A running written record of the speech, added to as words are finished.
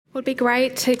Would be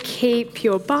great to keep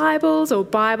your Bibles or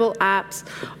Bible apps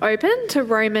open to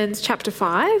Romans chapter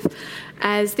 5,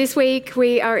 as this week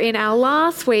we are in our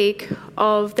last week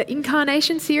of the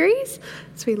Incarnation series,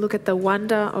 as we look at the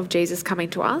wonder of Jesus coming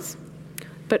to us.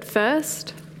 But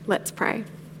first, let's pray.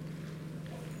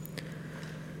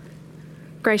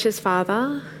 Gracious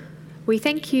Father, we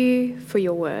thank you for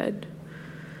your word.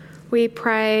 We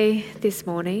pray this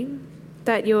morning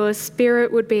that your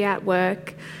Spirit would be at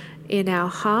work in our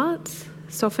hearts,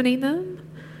 softening them,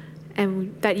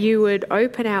 and that you would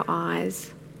open our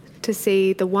eyes to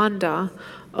see the wonder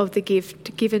of the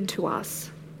gift given to us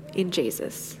in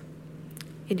Jesus.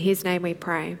 In his name we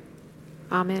pray.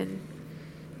 Amen.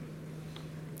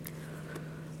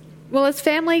 Well, as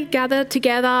family gather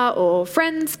together or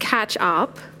friends catch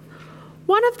up,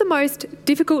 one of the most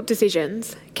difficult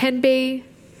decisions can be,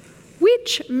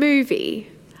 which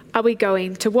movie are we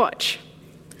going to watch?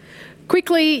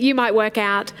 Quickly, you might work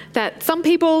out that some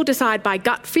people decide by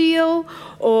gut feel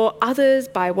or others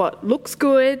by what looks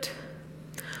good.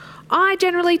 I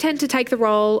generally tend to take the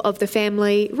role of the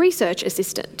family research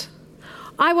assistant.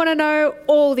 I want to know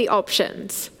all the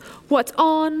options. What's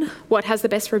on? What has the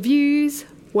best reviews?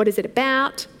 What is it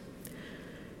about?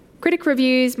 Critic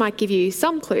reviews might give you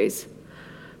some clues,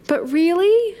 but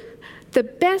really, the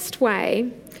best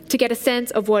way to get a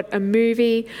sense of what a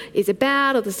movie is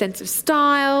about or the sense of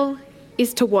style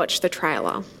is to watch the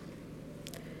trailer.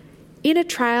 In a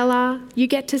trailer, you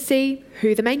get to see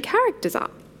who the main characters are,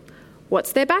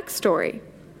 what's their backstory,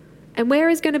 and where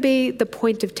is going to be the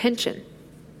point of tension.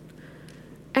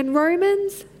 And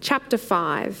Romans chapter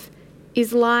 5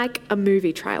 is like a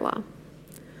movie trailer.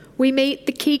 We meet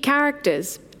the key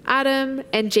characters, Adam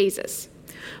and Jesus.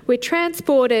 We're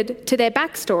transported to their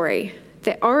backstory,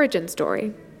 their origin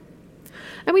story.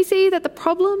 And we see that the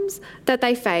problems that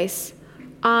they face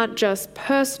aren't just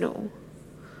personal,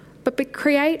 but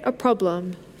create a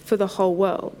problem for the whole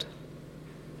world.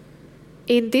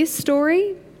 In this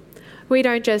story, we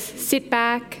don't just sit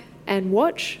back and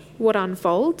watch what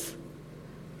unfolds.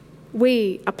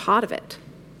 We are part of it.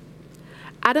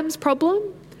 Adam's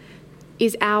problem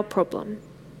is our problem.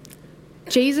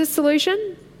 Jesus'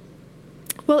 solution?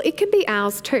 Well, it can be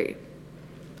ours too.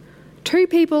 Two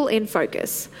people in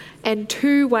focus and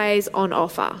two ways on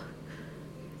offer.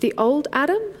 The old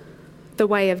Adam, the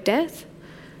way of death,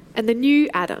 and the new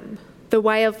Adam, the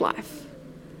way of life,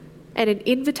 and an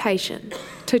invitation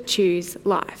to choose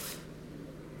life.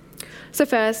 So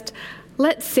first,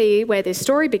 let's see where this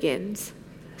story begins,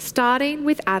 starting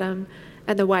with Adam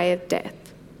and the way of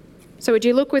death. So would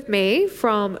you look with me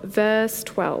from verse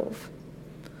 12?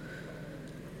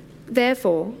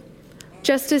 Therefore,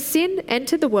 just as sin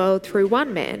entered the world through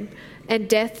one man, and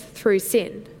death through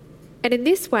sin, and in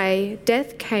this way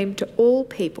death came to all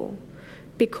people,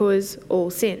 because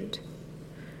all sinned.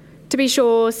 To be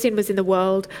sure, sin was in the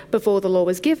world before the law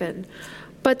was given,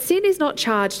 but sin is not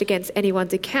charged against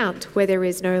anyone's account where there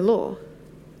is no law.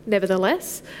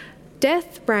 Nevertheless,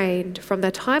 death reigned from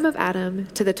the time of Adam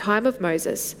to the time of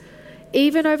Moses,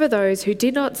 even over those who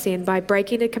did not sin by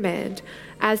breaking a command,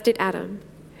 as did Adam,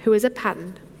 who is a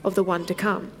pattern of the one to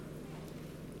come.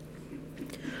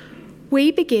 We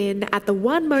begin at the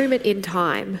one moment in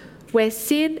time where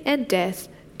sin and death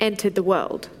entered the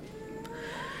world.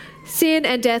 Sin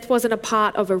and death wasn't a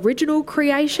part of original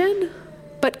creation,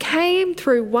 but came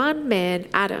through one man,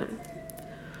 Adam.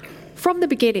 From the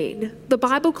beginning, the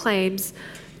Bible claims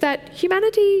that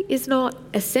humanity is not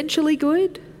essentially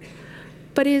good,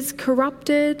 but is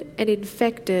corrupted and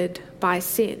infected by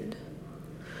sin.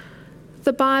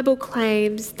 The Bible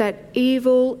claims that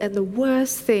evil and the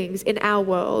worst things in our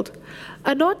world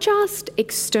are not just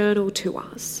external to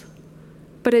us,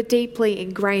 but are deeply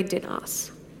ingrained in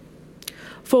us.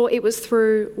 For it was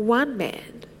through one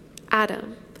man,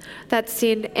 Adam, that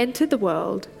sin entered the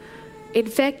world,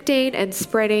 infecting and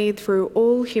spreading through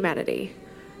all humanity,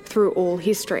 through all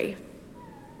history.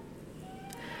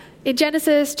 In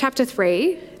Genesis chapter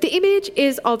 3, the image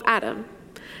is of Adam,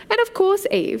 and of course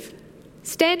Eve,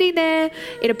 standing there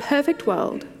in a perfect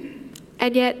world,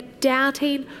 and yet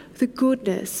doubting the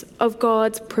goodness of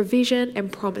God's provision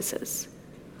and promises.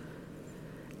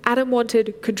 Adam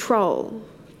wanted control,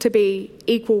 to be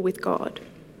equal with God,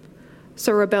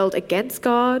 so rebelled against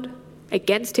God,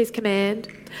 against his command,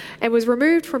 and was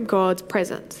removed from God's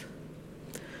presence.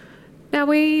 Now,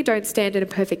 we don't stand in a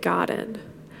perfect garden,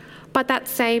 but that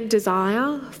same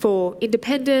desire for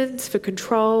independence, for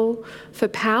control, for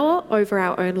power over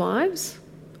our own lives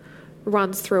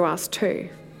runs through us too.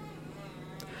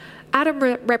 Adam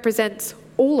represents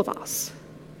all of us,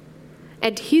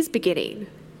 and his beginning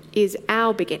is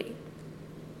our beginning.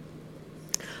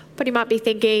 But you might be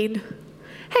thinking,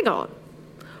 hang on,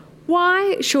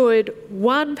 why should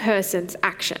one person's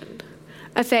action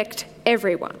affect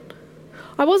everyone?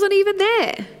 I wasn't even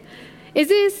there. Is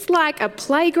this like a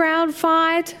playground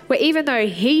fight where even though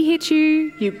he hit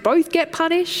you, you both get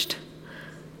punished?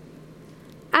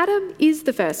 Adam is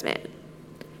the first man.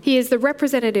 He is the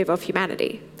representative of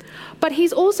humanity. But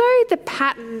he's also the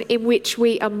pattern in which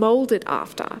we are moulded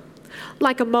after.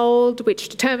 Like a mould which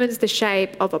determines the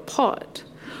shape of a pot,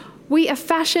 we are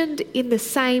fashioned in the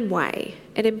same way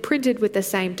and imprinted with the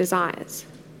same desires.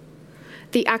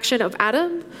 The action of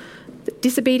Adam, the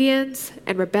disobedience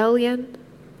and rebellion,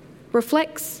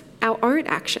 reflects our own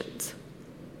actions.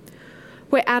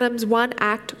 Where Adam's one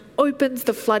act opens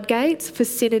the floodgates for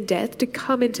sin and death to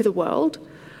come into the world,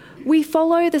 we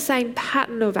follow the same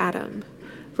pattern of Adam,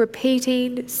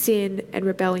 repeating sin and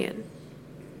rebellion.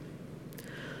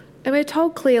 And we're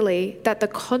told clearly that the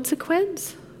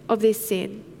consequence of this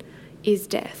sin is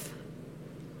death.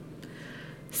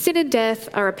 Sin and death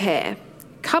are a pair,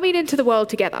 coming into the world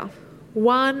together,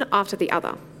 one after the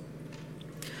other.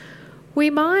 We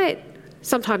might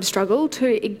sometimes struggle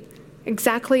to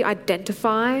exactly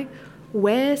identify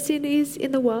where sin is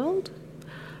in the world,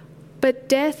 but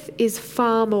death is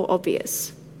far more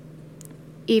obvious,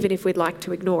 even if we'd like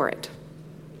to ignore it.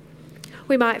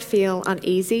 We might feel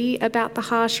uneasy about the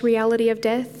harsh reality of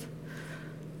death,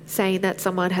 saying that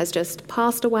someone has just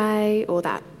passed away or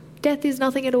that death is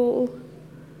nothing at all.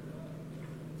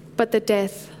 But the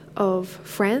death of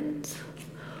friends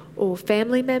or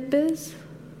family members,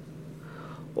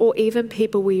 or even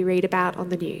people we read about on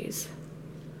the news,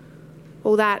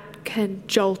 all that can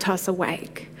jolt us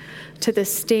awake to the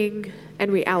sting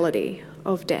and reality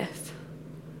of death.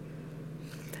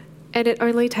 And it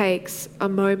only takes a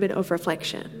moment of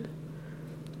reflection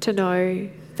to know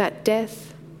that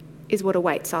death is what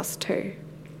awaits us too.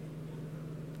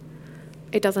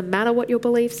 It doesn't matter what your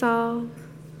beliefs are,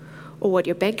 or what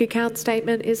your bank account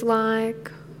statement is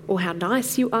like, or how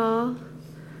nice you are.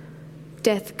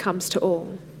 Death comes to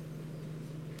all.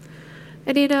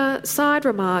 And in a side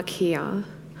remark here,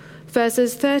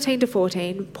 verses 13 to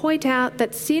 14 point out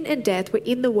that sin and death were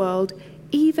in the world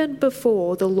even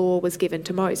before the law was given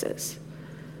to Moses.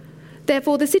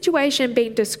 Therefore, the situation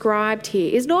being described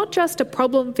here is not just a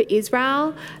problem for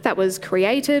Israel that was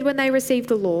created when they received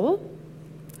the law,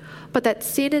 but that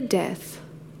sin and death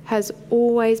has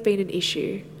always been an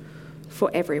issue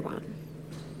for everyone.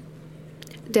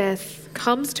 Death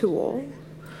comes to all,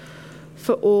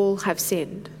 for all have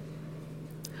sinned.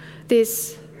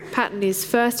 This pattern is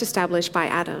first established by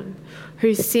Adam,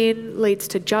 whose sin leads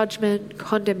to judgment,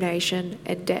 condemnation,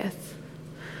 and death.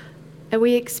 And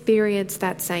we experience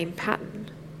that same pattern.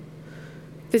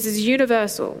 This is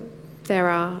universal. There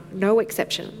are no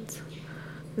exceptions.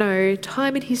 No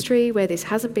time in history where this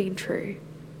hasn't been true.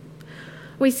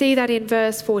 We see that in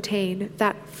verse 14,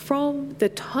 that from the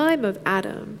time of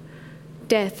Adam,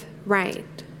 death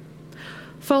reigned.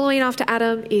 Following after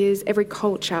Adam is every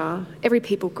culture, every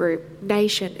people group,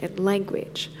 nation and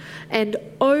language. And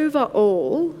over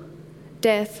all,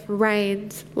 death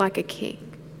reigns like a king.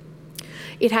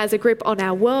 It has a grip on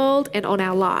our world and on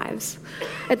our lives.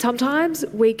 And sometimes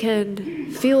we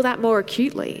can feel that more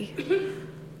acutely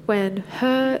when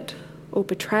hurt or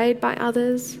betrayed by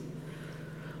others,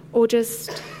 or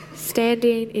just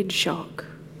standing in shock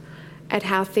at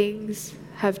how things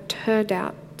have turned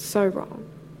out so wrong.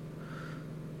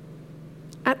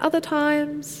 At other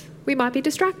times, we might be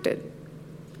distracted,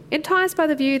 enticed by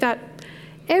the view that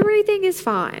everything is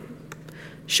fine.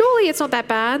 Surely it's not that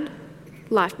bad.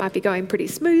 Life might be going pretty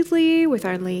smoothly with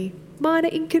only minor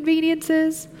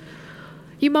inconveniences.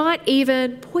 You might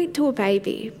even point to a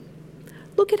baby.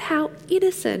 Look at how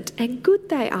innocent and good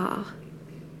they are.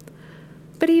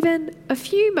 But even a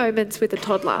few moments with a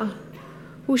toddler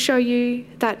will show you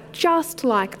that just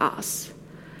like us,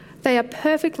 they are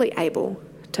perfectly able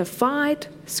to fight,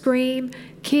 scream,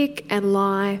 kick, and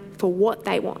lie for what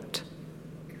they want.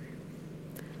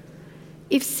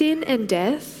 If sin and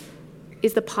death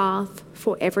is the path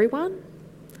for everyone,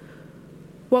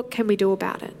 what can we do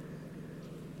about it?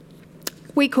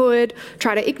 We could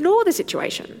try to ignore the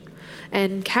situation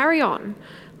and carry on,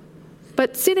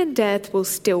 but sin and death will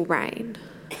still reign.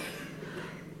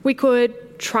 We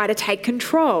could try to take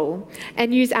control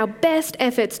and use our best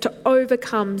efforts to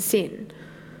overcome sin.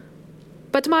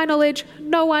 But to my knowledge,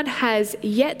 no one has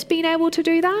yet been able to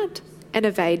do that and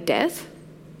evade death.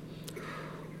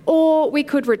 Or we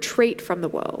could retreat from the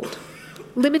world,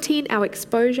 limiting our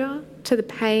exposure to the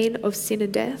pain of sin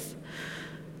and death.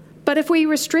 But if we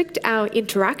restrict our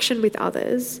interaction with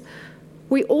others,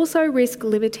 we also risk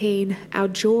limiting our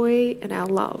joy and our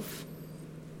love.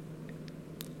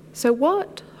 So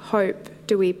what hope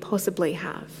do we possibly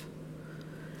have?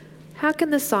 How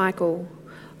can the cycle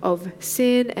of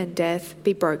sin and death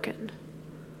be broken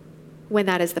when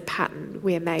that is the pattern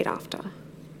we are made after?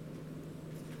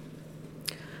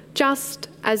 Just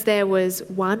as there was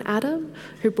one Adam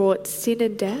who brought sin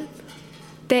and death,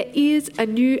 there is a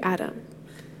new Adam.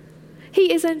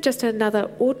 He isn't just another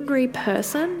ordinary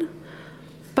person,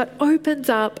 but opens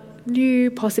up new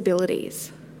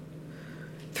possibilities.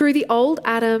 Through the old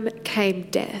Adam came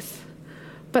death,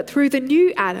 but through the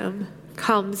new Adam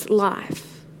comes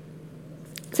life.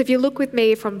 So if you look with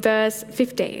me from verse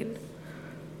 15,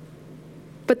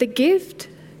 but the gift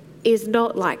is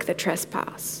not like the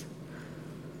trespass.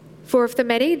 For if the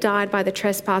many died by the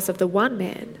trespass of the one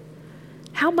man,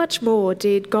 how much more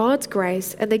did God's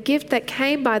grace and the gift that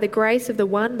came by the grace of the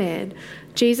one man,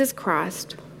 Jesus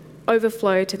Christ,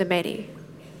 overflow to the many?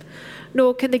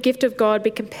 Nor can the gift of God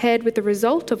be compared with the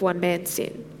result of one man's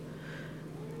sin.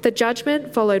 The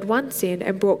judgment followed one sin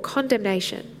and brought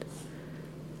condemnation,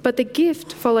 but the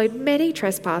gift followed many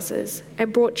trespasses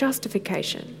and brought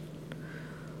justification.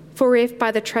 For if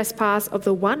by the trespass of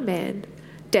the one man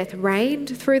death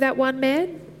reigned through that one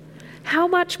man, how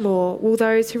much more will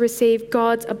those who receive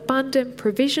God's abundant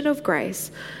provision of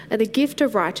grace and the gift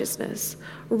of righteousness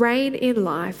reign in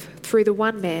life through the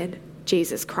one man,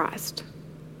 Jesus Christ?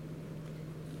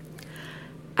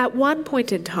 At one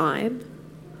point in time,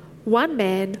 one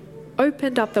man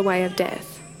opened up the way of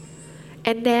death.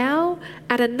 And now,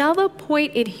 at another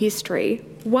point in history,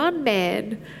 one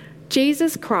man,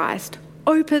 Jesus Christ,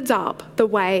 opens up the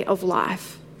way of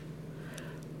life.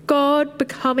 God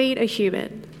becoming a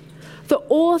human, the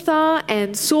author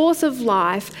and source of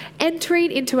life,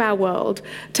 entering into our world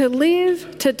to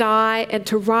live, to die, and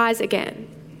to rise again.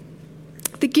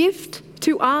 The gift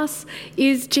to us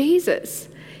is Jesus,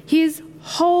 his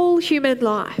whole human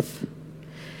life.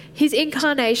 His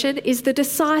incarnation is the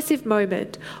decisive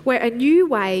moment where a new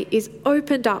way is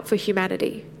opened up for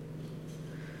humanity.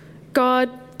 God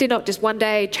did not just one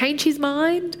day change his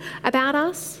mind about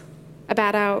us,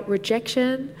 about our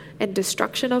rejection and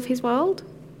destruction of his world,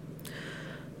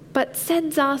 but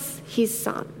sends us his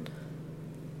son,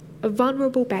 a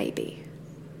vulnerable baby,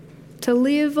 to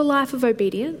live a life of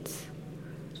obedience,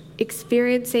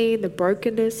 experiencing the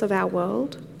brokenness of our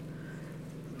world,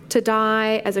 to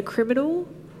die as a criminal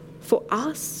for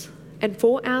us and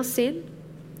for our sin,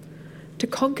 to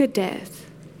conquer death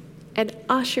and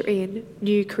usher in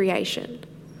new creation.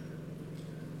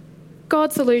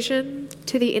 God's solution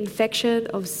to the infection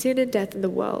of sin and death in the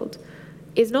world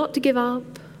is not to give up,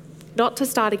 not to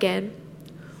start again,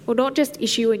 or not just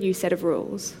issue a new set of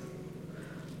rules,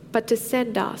 but to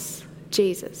send us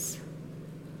Jesus.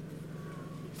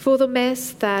 For the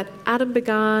mess that Adam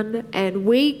began and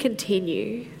we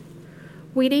continue,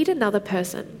 we need another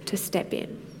person to step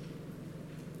in.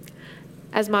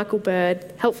 As Michael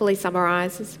Bird helpfully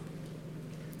summarises,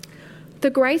 the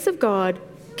grace of God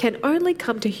can only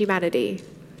come to humanity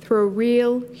through a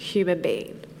real human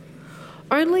being.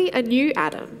 Only a new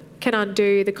Adam can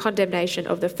undo the condemnation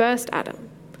of the first Adam.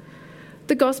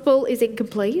 The gospel is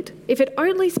incomplete if it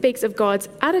only speaks of God's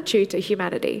attitude to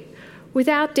humanity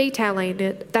without detailing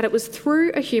it that it was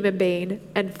through a human being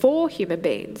and for human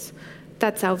beings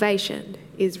that salvation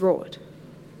is wrought.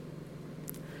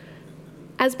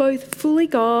 As both fully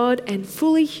God and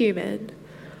fully human,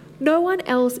 no one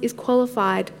else is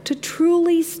qualified to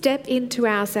truly step into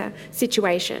our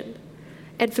situation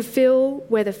and fulfill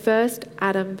where the first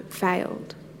Adam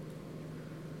failed.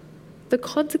 The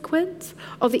consequence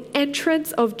of the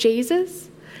entrance of Jesus,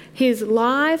 his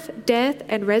life, death,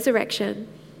 and resurrection,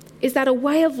 is that a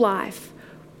way of life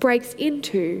breaks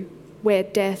into where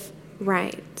death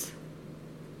reigns.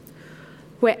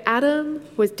 Where Adam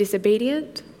was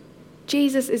disobedient,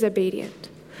 Jesus is obedient.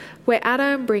 Where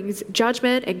Adam brings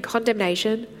judgment and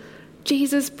condemnation,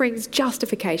 Jesus brings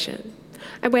justification.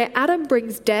 And where Adam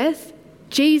brings death,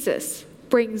 Jesus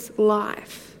brings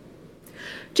life.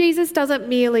 Jesus doesn't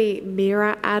merely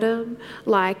mirror Adam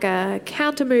like a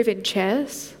counter move in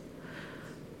chess,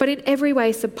 but in every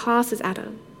way surpasses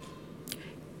Adam.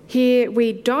 Here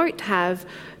we don't have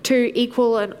two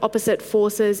equal and opposite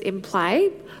forces in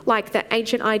play, like the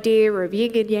ancient idea of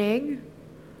yin and yang,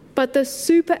 but the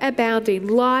superabounding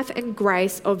life and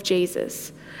grace of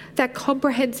Jesus that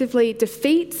comprehensively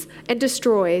defeats and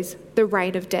destroys the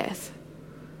reign of death.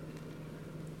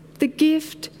 The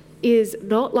gift is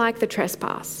not like the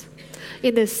trespass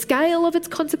in the scale of its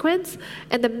consequence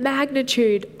and the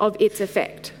magnitude of its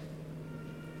effect.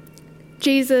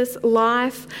 Jesus'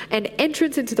 life and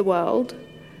entrance into the world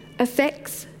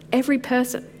affects every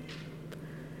person.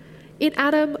 In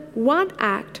Adam, one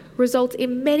act results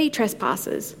in many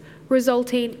trespasses,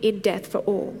 resulting in death for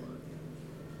all.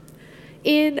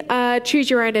 In Choose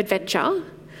Your Own Adventure,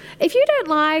 if you don't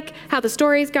like how the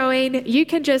story is going, you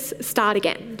can just start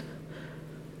again.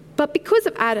 But because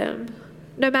of Adam,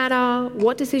 no matter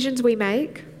what decisions we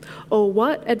make or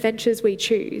what adventures we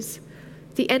choose,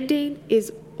 the ending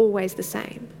is always the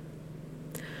same.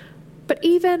 But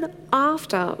even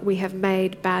after we have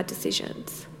made bad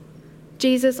decisions,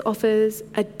 Jesus offers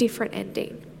a different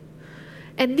ending.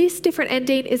 And this different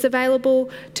ending is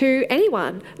available to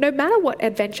anyone, no matter what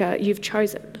adventure you've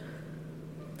chosen.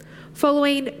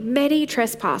 Following many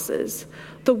trespasses,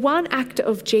 the one act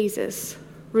of Jesus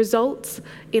results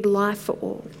in life for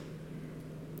all.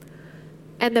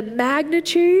 And the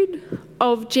magnitude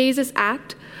of Jesus'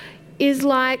 act is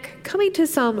like coming to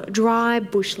some dry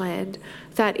bushland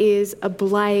that is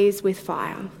ablaze with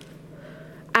fire.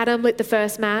 Adam lit the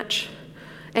first match,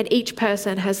 and each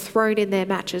person has thrown in their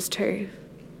matches too.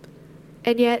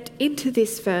 And yet, into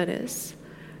this furnace,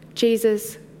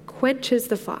 Jesus quenches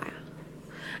the fire,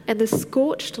 and the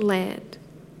scorched land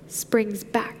springs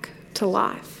back to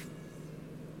life.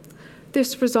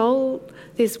 This result,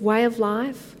 this way of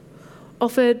life,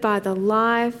 offered by the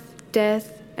life,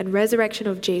 death, and resurrection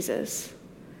of Jesus,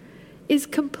 is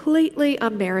completely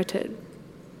unmerited.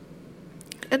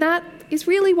 And that is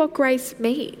really what grace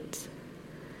means.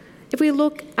 If we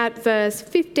look at verse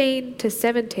 15 to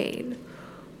 17,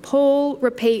 Paul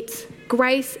repeats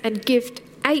grace and gift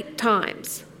 8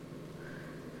 times.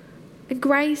 And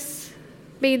grace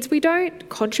means we don't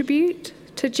contribute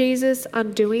to Jesus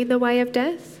undoing the way of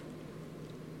death.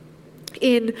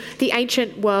 In the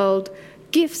ancient world,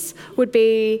 gifts would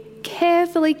be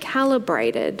carefully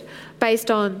calibrated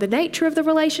based on the nature of the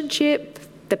relationship,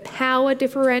 the power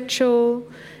differential,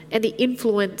 and the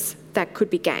influence that could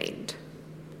be gained.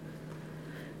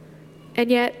 And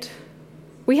yet,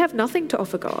 we have nothing to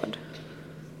offer God,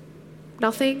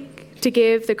 nothing to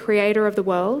give the creator of the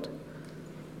world,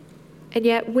 and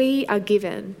yet we are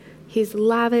given his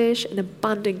lavish and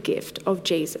abundant gift of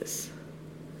Jesus.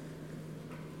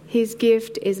 His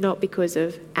gift is not because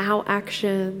of our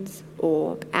actions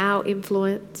or our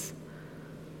influence,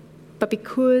 but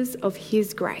because of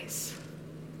his grace.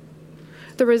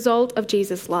 The result of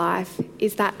Jesus' life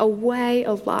is that a way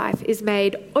of life is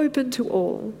made open to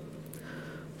all.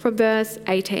 From verse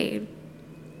 18.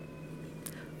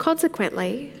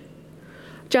 Consequently,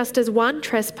 just as one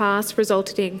trespass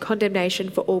resulted in condemnation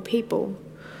for all people,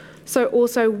 so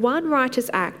also one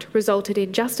righteous act resulted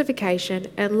in justification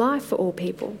and life for all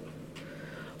people.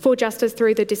 For just as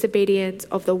through the disobedience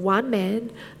of the one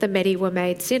man the many were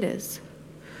made sinners,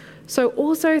 so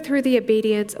also through the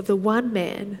obedience of the one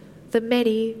man the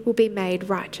many will be made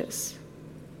righteous.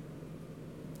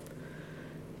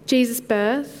 Jesus'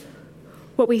 birth,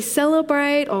 what we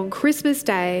celebrate on Christmas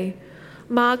Day,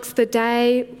 marks the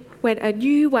day when a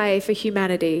new way for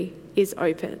humanity is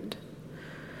opened.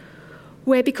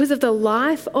 Where because of the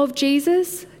life of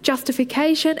Jesus,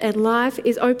 justification and life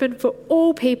is open for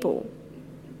all people.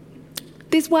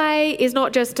 This way is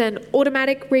not just an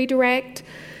automatic redirect.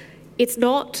 It's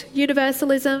not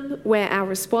universalism where our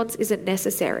response isn't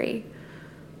necessary.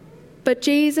 But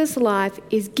Jesus' life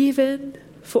is given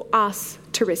for us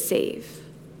to receive.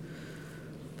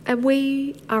 And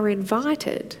we are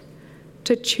invited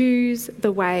to choose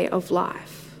the way of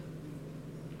life.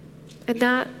 And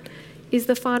that is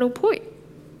the final point.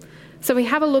 So we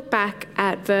have a look back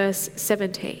at verse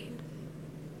 17.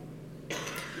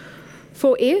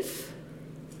 For if,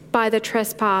 by the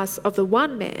trespass of the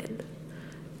one man,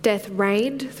 death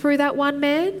reigned through that one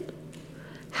man,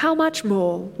 how much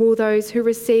more will those who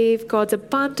receive God's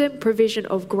abundant provision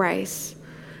of grace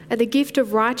and the gift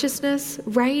of righteousness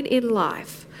reign in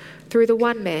life through the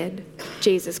one man,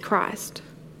 Jesus Christ?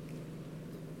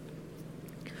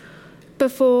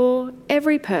 Before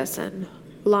every person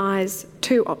lies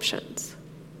 2 options: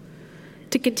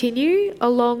 to continue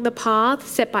along the path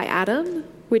set by Adam,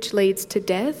 which leads to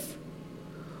death,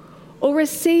 or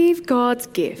receive God's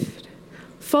gift,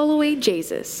 following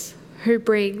Jesus, who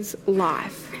brings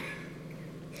life.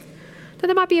 Now,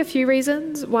 there might be a few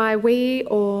reasons why we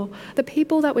or the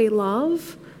people that we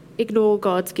love ignore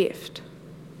God's gift.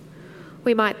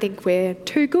 We might think we're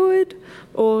too good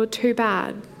or too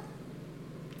bad.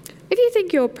 If you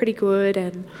think you're pretty good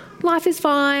and life is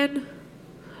fine,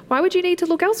 why would you need to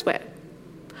look elsewhere?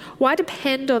 Why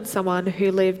depend on someone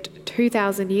who lived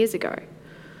 2,000 years ago?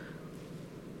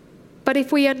 But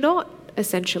if we are not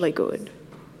essentially good,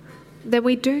 then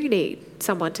we do need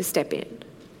someone to step in.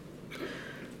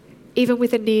 Even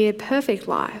with a near perfect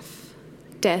life,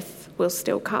 death will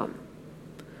still come.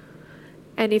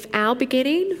 And if our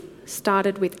beginning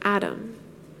started with Adam,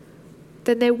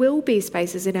 then there will be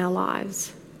spaces in our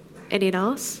lives and in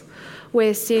us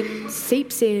where sin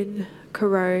seeps in,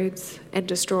 corrodes, and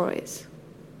destroys.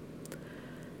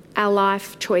 Our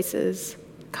life choices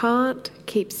can't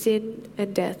keep sin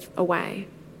and death away.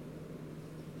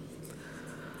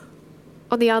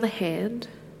 On the other hand,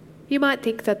 you might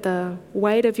think that the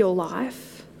weight of your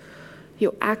life,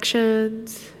 your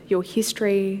actions, your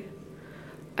history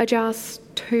are just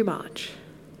too much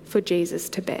for Jesus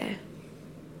to bear.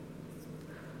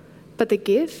 But the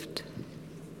gift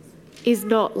is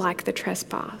not like the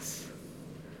trespass.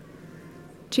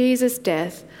 Jesus'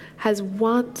 death has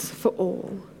once for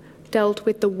all dealt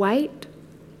with the weight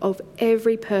of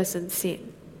every person's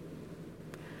sin.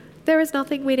 There is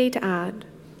nothing we need to add,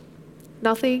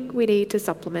 nothing we need to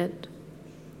supplement.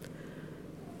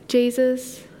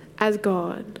 Jesus, as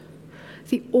God,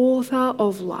 the author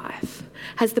of life,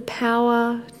 has the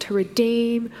power to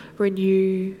redeem,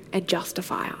 renew, and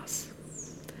justify us.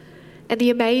 And the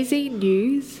amazing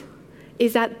news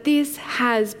is that this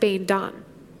has been done.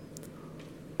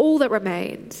 All that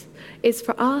remains is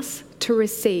for us to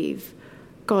receive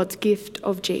God's gift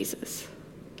of Jesus.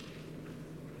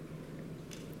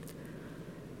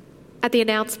 At the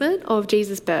announcement of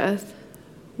Jesus' birth,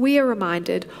 we are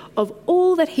reminded of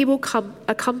all that he will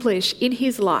accomplish in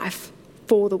his life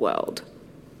for the world.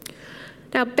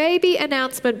 Now, baby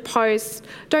announcement posts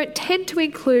don't tend to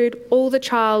include all the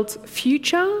child's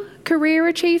future career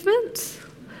achievements,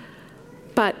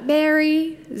 but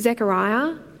Mary,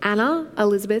 Zechariah, Anna,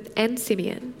 Elizabeth, and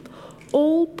Simeon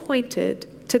all pointed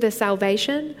to the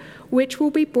salvation which will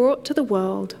be brought to the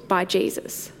world by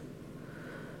Jesus.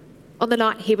 On the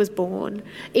night he was born,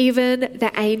 even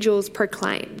the angels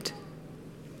proclaimed,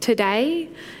 "Today,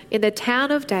 in the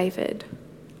town of David,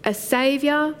 a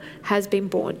Saviour has been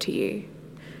born to you.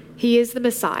 He is the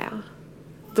Messiah,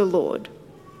 the Lord."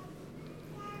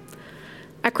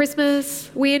 At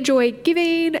Christmas, we enjoy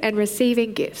giving and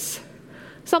receiving gifts.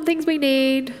 Some things we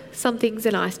need, some things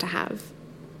are nice to have.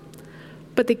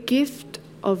 But the gift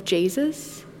of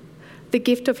Jesus, the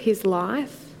gift of his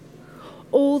life,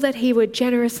 all that he would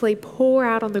generously pour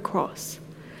out on the cross,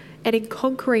 and in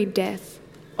conquering death,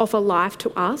 offer life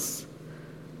to us,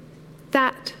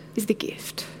 that is the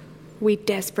gift we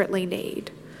desperately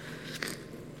need.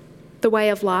 The way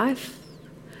of life,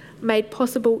 made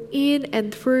possible in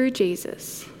and through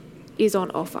Jesus, is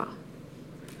on offer.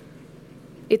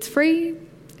 It's free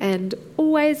and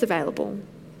always available.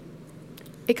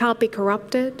 It can't be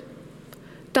corrupted,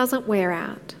 doesn't wear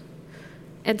out,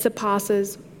 and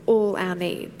surpasses all our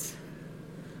needs.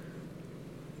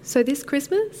 So this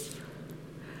Christmas,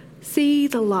 see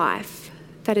the life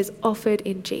that is offered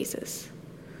in Jesus.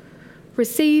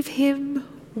 Receive him,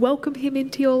 welcome him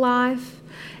into your life,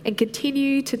 and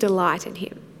continue to delight in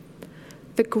him,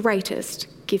 the greatest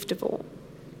gift of all.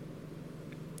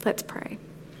 Let's pray.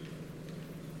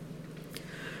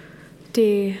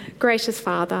 Dear gracious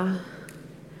Father,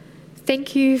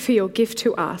 thank you for your gift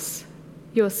to us,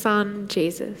 your Son,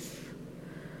 Jesus.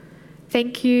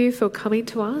 Thank you for coming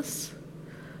to us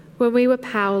when we were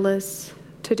powerless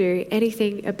to do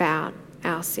anything about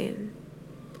our sin.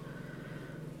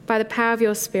 By the power of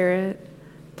your Spirit,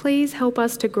 please help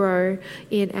us to grow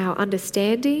in our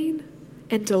understanding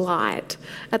and delight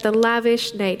at the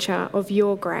lavish nature of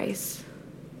your grace.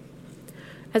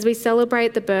 As we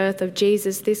celebrate the birth of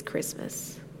Jesus this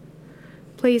Christmas,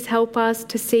 please help us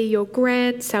to see your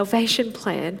grand salvation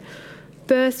plan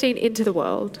bursting into the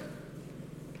world.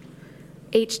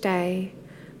 Each day,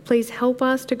 please help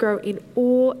us to grow in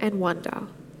awe and wonder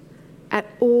at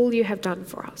all you have done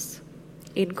for us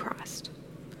in Christ.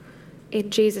 In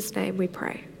Jesus' name we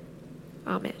pray.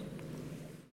 Amen.